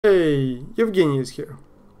Hey, Evgeny is here.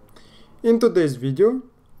 In today's video,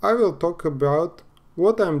 I will talk about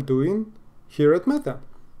what I'm doing here at Meta.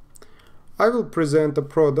 I will present a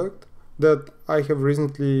product that I have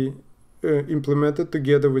recently implemented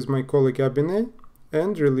together with my colleague Abhinay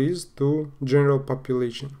and released to general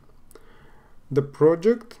population. The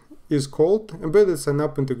project is called Embedded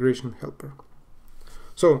Signup Integration Helper.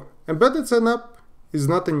 So, Embedded Signup is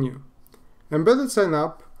not a new. Embedded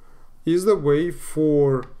Signup is the way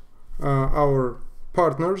for our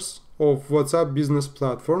partners of WhatsApp business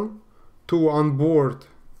platform to onboard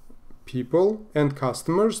people and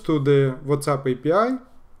customers to the WhatsApp API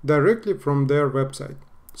directly from their website.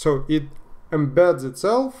 So it embeds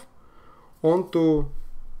itself onto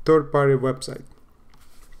third-party website.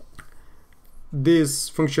 This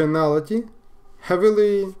functionality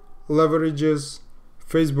heavily leverages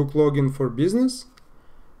Facebook login for business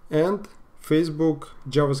and Facebook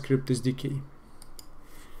JavaScript SDK.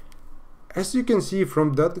 As you can see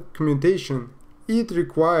from that documentation, it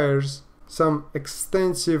requires some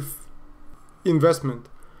extensive investment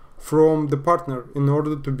from the partner in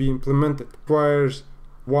order to be implemented. It requires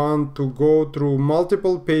one to go through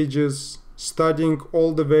multiple pages, studying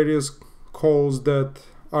all the various calls that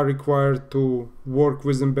are required to work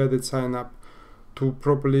with embedded signup, to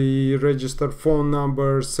properly register phone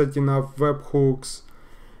numbers, setting up webhooks.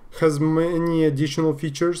 Has many additional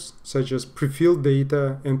features such as pre-filled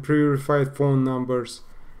data and pre-verified phone numbers.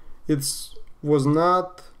 It was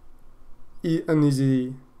not an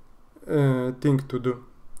easy thing to do.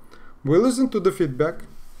 We listened to the feedback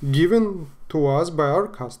given to us by our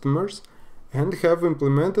customers and have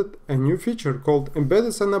implemented a new feature called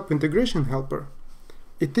Embedded Signup Integration Helper.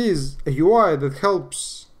 It is a UI that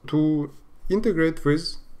helps to integrate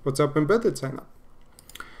with WhatsApp Embedded Signup.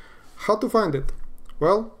 How to find it?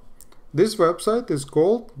 Well, this website is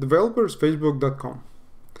called developersfacebook.com.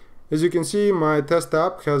 As you can see, my test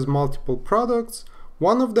app has multiple products.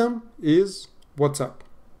 One of them is WhatsApp.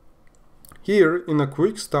 Here in a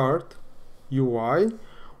quick start UI,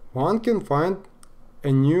 one can find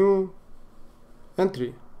a new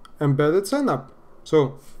entry, embedded signup.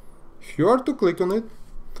 So if you are to click on it,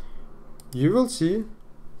 you will see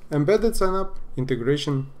embedded signup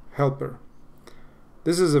integration helper.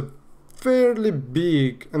 This is a fairly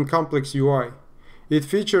big and complex UI. It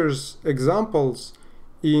features examples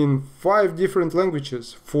in 5 different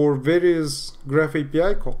languages for various Graph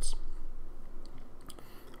API calls.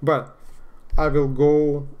 But I will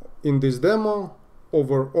go in this demo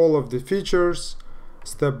over all of the features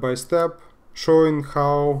step by step, showing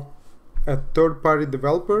how a third-party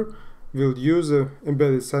developer will use an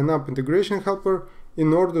embedded signup integration helper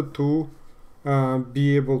in order to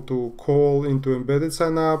be able to call into embedded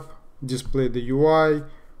signup, display the UI,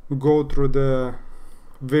 go through the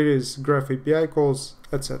various Graph API calls,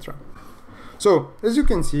 etc. So, as you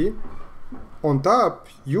can see, on top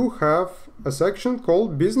you have a section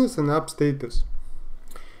called Business and App Status.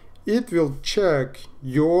 It will check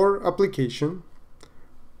your application,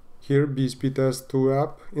 here BSP Test 2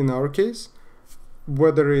 app in our case,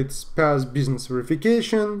 whether it's passed business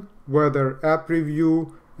verification, whether app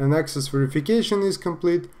review and access verification is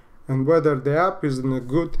complete, and whether the app is in a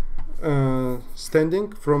good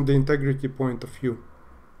standing from the integrity point of view.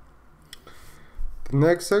 The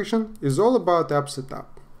next section is all about app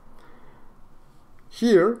setup.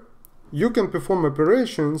 Here you can perform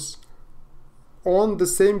operations on the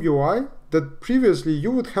same UI that previously you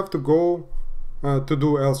would have to go to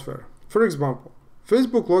do elsewhere. For example,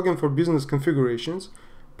 Facebook login for business configurations.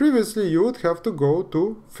 Previously you would have to go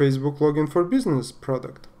to Facebook login for business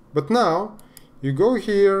product, but now you go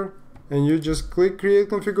here and you just click create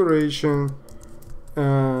configuration,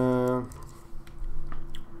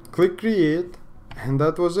 click create, and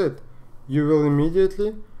that was it. You will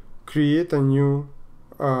immediately create a new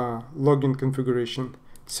login configuration.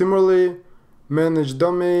 Similarly, manage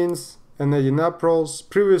domains and adding app roles.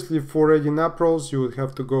 Previously, for adding app roles, you would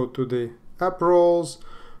have to go to the app roles.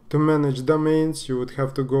 To manage domains, you would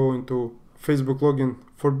have to go into Facebook login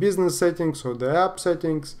for business settings or the app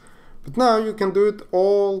settings. But now you can do it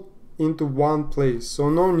all into one place, so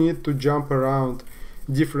no need to jump around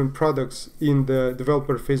different products in the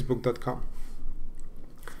developerfacebook.com.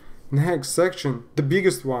 Next section, the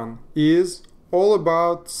biggest one, is all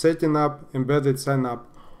about setting up embedded signup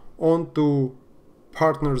onto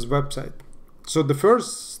partner's website. So the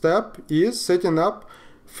first step is setting up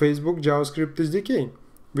Facebook JavaScript SDK.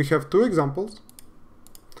 We have 2 examples,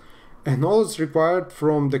 and all it's required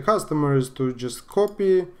from the customer is to just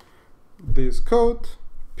copy this code,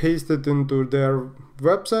 paste it into their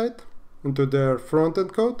website, into their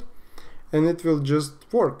front-end code, and it will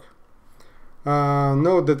just work.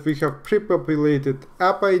 Note that we have pre-populated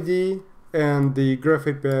app ID and the Graph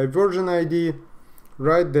API version ID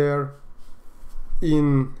right there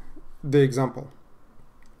in the example.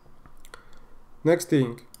 Next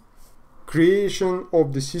thing, creation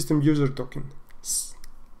of the system user token.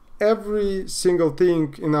 Every single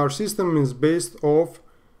thing in our system is based off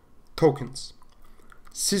tokens.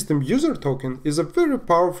 System user token is a very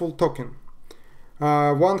powerful token.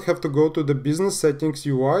 One have to go to the business settings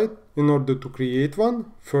UI in order to create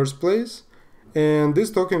one, first place, and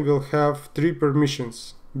this token will have 3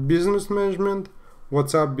 permissions: business management,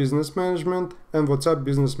 WhatsApp business management, and WhatsApp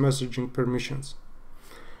business messaging permissions.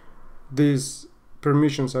 These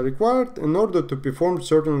permissions are required in order to perform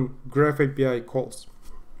certain Graph API calls.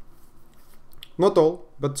 Not all,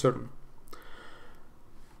 but certain.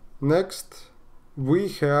 Next, we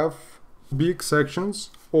have big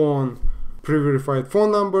sections on pre-verified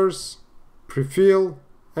phone numbers, pre-fill,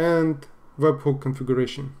 and webhook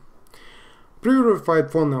configuration.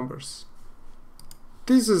 Pre-verified phone numbers.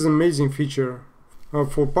 This is an amazing feature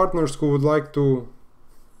for partners who would like to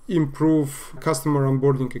improve customer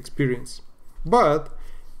onboarding experience. But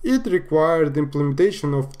it required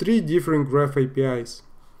implementation of 3 different Graph APIs.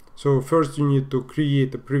 So first you need to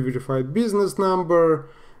create a pre-verified business number,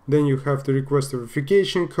 then you have to request a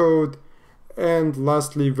verification code, and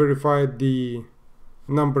lastly verify the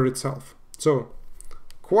number itself. So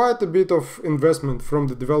quite a bit of investment from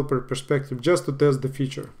the developer perspective just to test the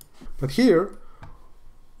feature. But here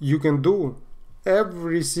you can do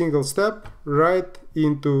every single step right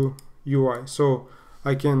into UI. So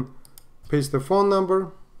I can paste the phone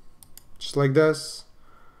number just like this,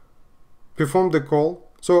 perform the call.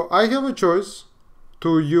 So I have a choice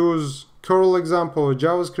to use curl example or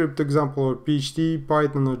JavaScript example or PHP,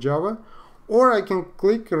 Python or Java, or I can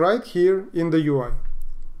click right here in the UI.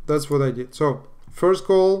 That's what I did. So first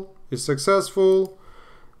call is successful.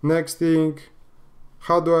 Next thing,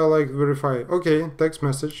 how do I like verify? Okay, text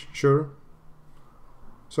message, sure.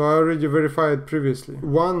 So I already verified previously.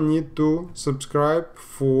 One need to subscribe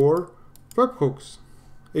for webhooks.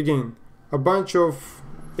 Again, a bunch of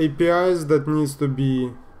APIs that needs to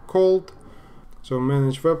be called. So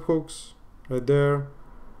manage webhooks right there,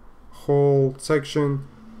 whole section.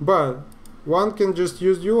 But one can just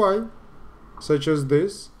use UI such as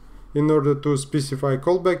this in order to specify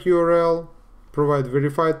callback URL, provide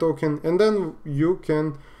verified token, and then you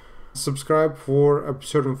can subscribe for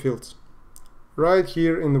certain fields right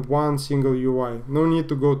here in one single UI. No need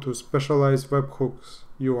to go to specialized webhooks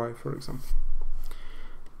UI, for example.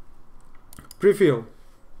 Pre-fill.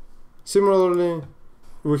 Similarly,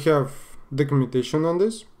 we have documentation on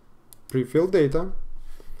this pre-fill data,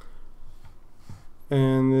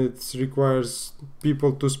 and it requires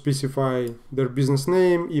people to specify their business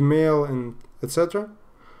name, email, and etc.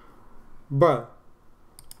 But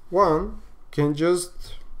one can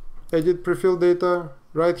just edit pre-fill data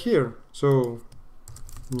right here. So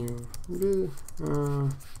new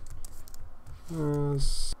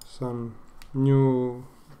some new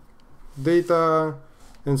data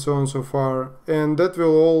and so on and so far, and that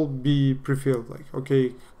will all be pre-filled, like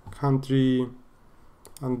okay, country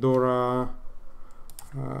Andorra,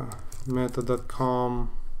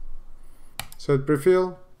 meta.com, set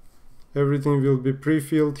pre-fill, everything will be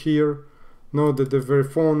pre-filled here. Note that the very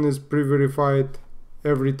phone is pre-verified,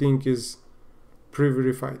 everything is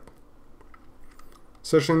pre-verified.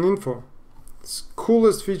 Session info, it's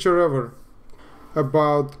coolest feature ever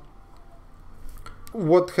about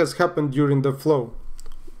what has happened during the flow.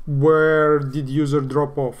 Where did user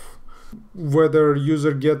drop off? Whether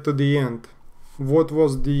user get to the end? What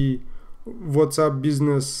was the WhatsApp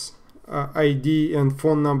business ID and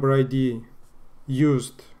phone number ID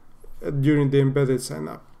used during the embedded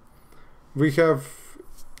sign-up? We have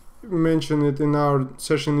mentioned it in our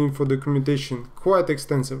session info documentation quite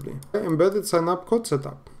extensively. Embedded sign-up code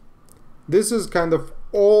setup. This is kind of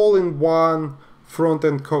all-in-one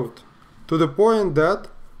front-end code, to the point that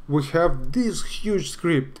we have this huge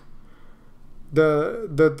script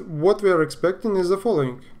that what we are expecting is the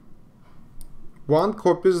following. One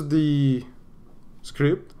copies the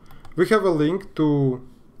script. We have a link to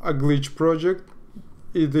a glitch project.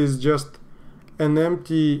 It is just an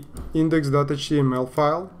empty index.html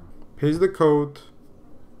file. Paste the code,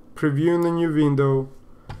 preview in a new window.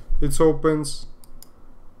 It opens.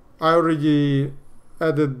 I already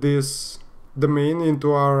added this domain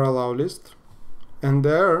into our allow list. And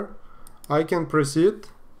there I can proceed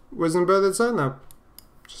with embedded signup,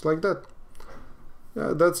 just like that.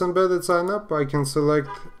 Yeah, that's embedded signup. I can select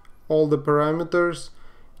all the parameters,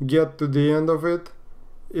 get to the end of it.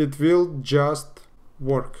 It will just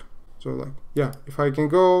work. So like, yeah, if I can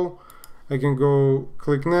go I can go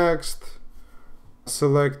click next,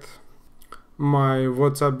 select my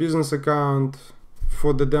WhatsApp business account.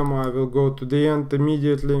 For the demo I will go to the end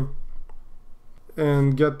immediately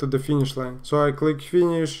and get to the finish line. So I click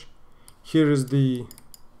finish. Here is the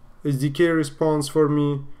SDK response for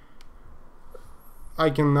me. I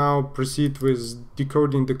can now proceed with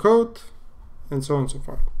decoding the code and so on and so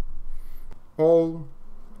forth.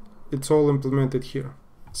 It's all implemented here.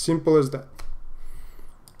 Simple as that.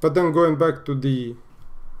 But then going back to the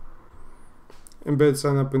embedded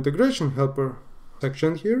signup integration helper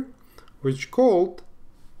section here, which called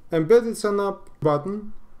embedded signup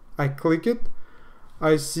button. I click it.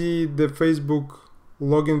 I see the Facebook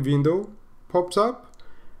login window pops up,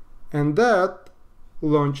 and that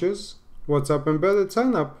launches WhatsApp embedded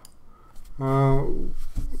signup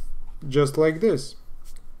just like this.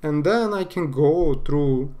 And then I can go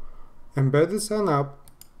through embedded signup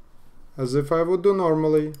as if I would do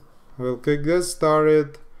normally. I will click get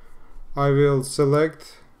started. I will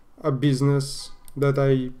select a business that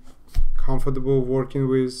I comfortable working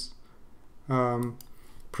with.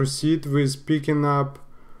 Proceed with picking up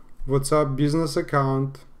WhatsApp business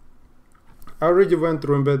account. I already went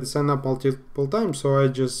through embedded signup multiple times, so I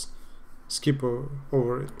just skip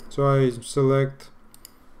over it. So I select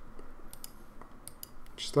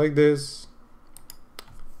just like this.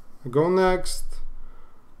 I go next.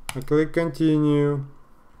 I click continue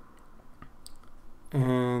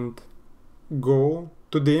and go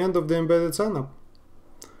to the end of the embedded signup.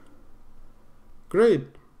 Great.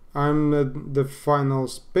 I'm at the final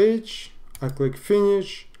page. I click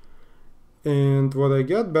finish, and what I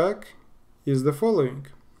get back is the following.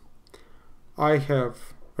 I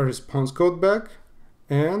have a response code back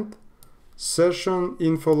and session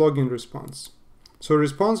info login response. So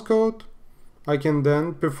response code, I can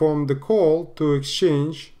then perform the call to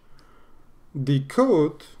exchange the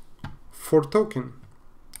code for token,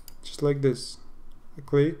 just like this. I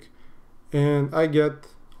click and I get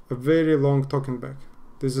a very long token back.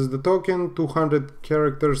 This is the token, 200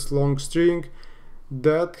 characters long string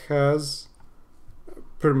that has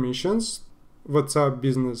permissions, WhatsApp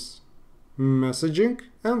business messaging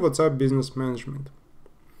and WhatsApp business management.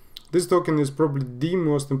 This token is probably the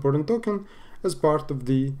most important token as part of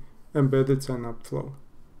the embedded signup flow.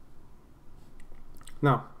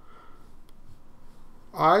 Now,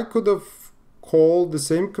 I could have called the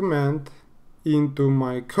same command into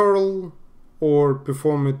my curl or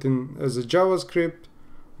perform it as a JavaScript,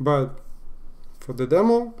 but for the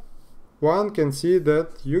demo, one can see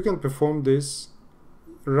that you can perform this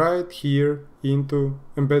right here into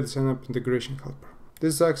embedded signup integration helper.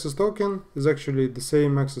 This access token is actually the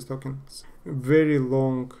same access token. It's a very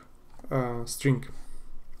long string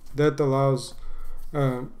that allows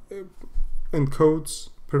encodes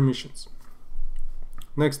permissions.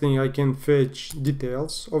 Next thing, I can fetch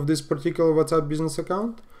details of this particular WhatsApp business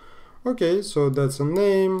account. Okay, so that's a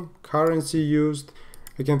name, currency used.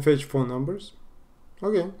 I can fetch phone numbers.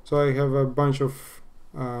 Okay, so I have a bunch of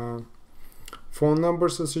phone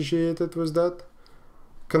numbers associated with that.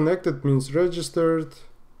 Connected means registered.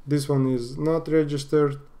 This one is not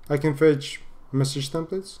registered. I can fetch message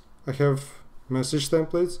templates. I have message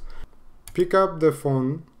templates. Pick up the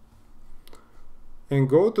phone and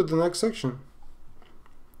go to the next section.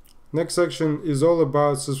 Next section is all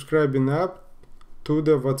about subscribing app to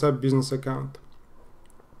the WhatsApp business account.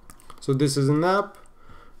 So this is an app.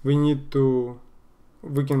 We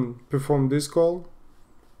can perform this call.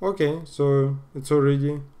 Okay, so it's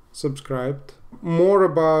already subscribed. More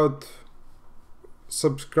about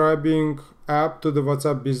subscribing app to the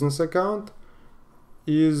WhatsApp business account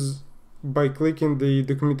is by clicking the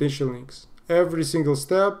documentation links. Every single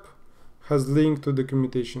step has link to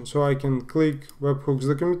documentation. So I can click webhooks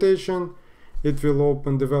documentation. It will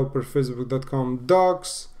open developerfacebook.com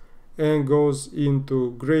docs and goes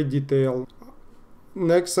into great detail.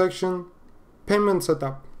 Next section, payment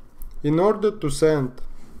setup. In order to send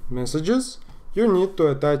messages, you need to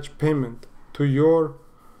attach payment to your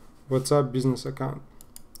WhatsApp business account.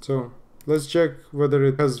 So let's check whether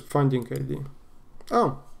it has funding ID.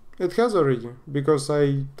 Oh, it has already, because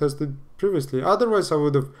I tested previously. Otherwise I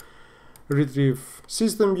would have retrieved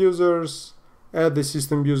system users, add the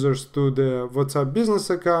system users to the WhatsApp business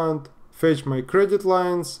account, fetch my credit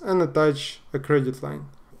lines and attach a credit line.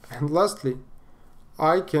 And lastly,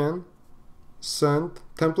 I can send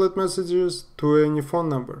template messages to any phone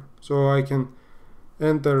number. So I can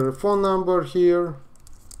enter a phone number here,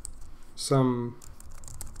 some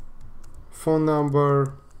phone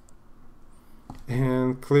number,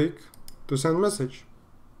 and click to send message.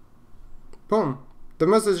 Boom, the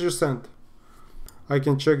message is sent. I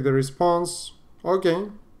can check the response. Okay,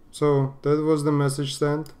 So that was the message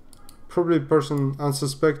sent. Probably person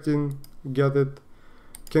unsuspecting get it.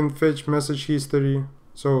 Can fetch message history.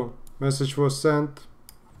 So message was sent.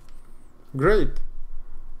 Great.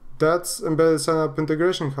 That's embedded signup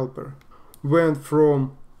integration helper. Went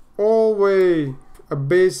from all way a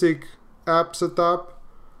basic app setup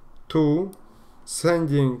to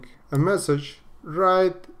sending a message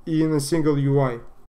right in a single UI.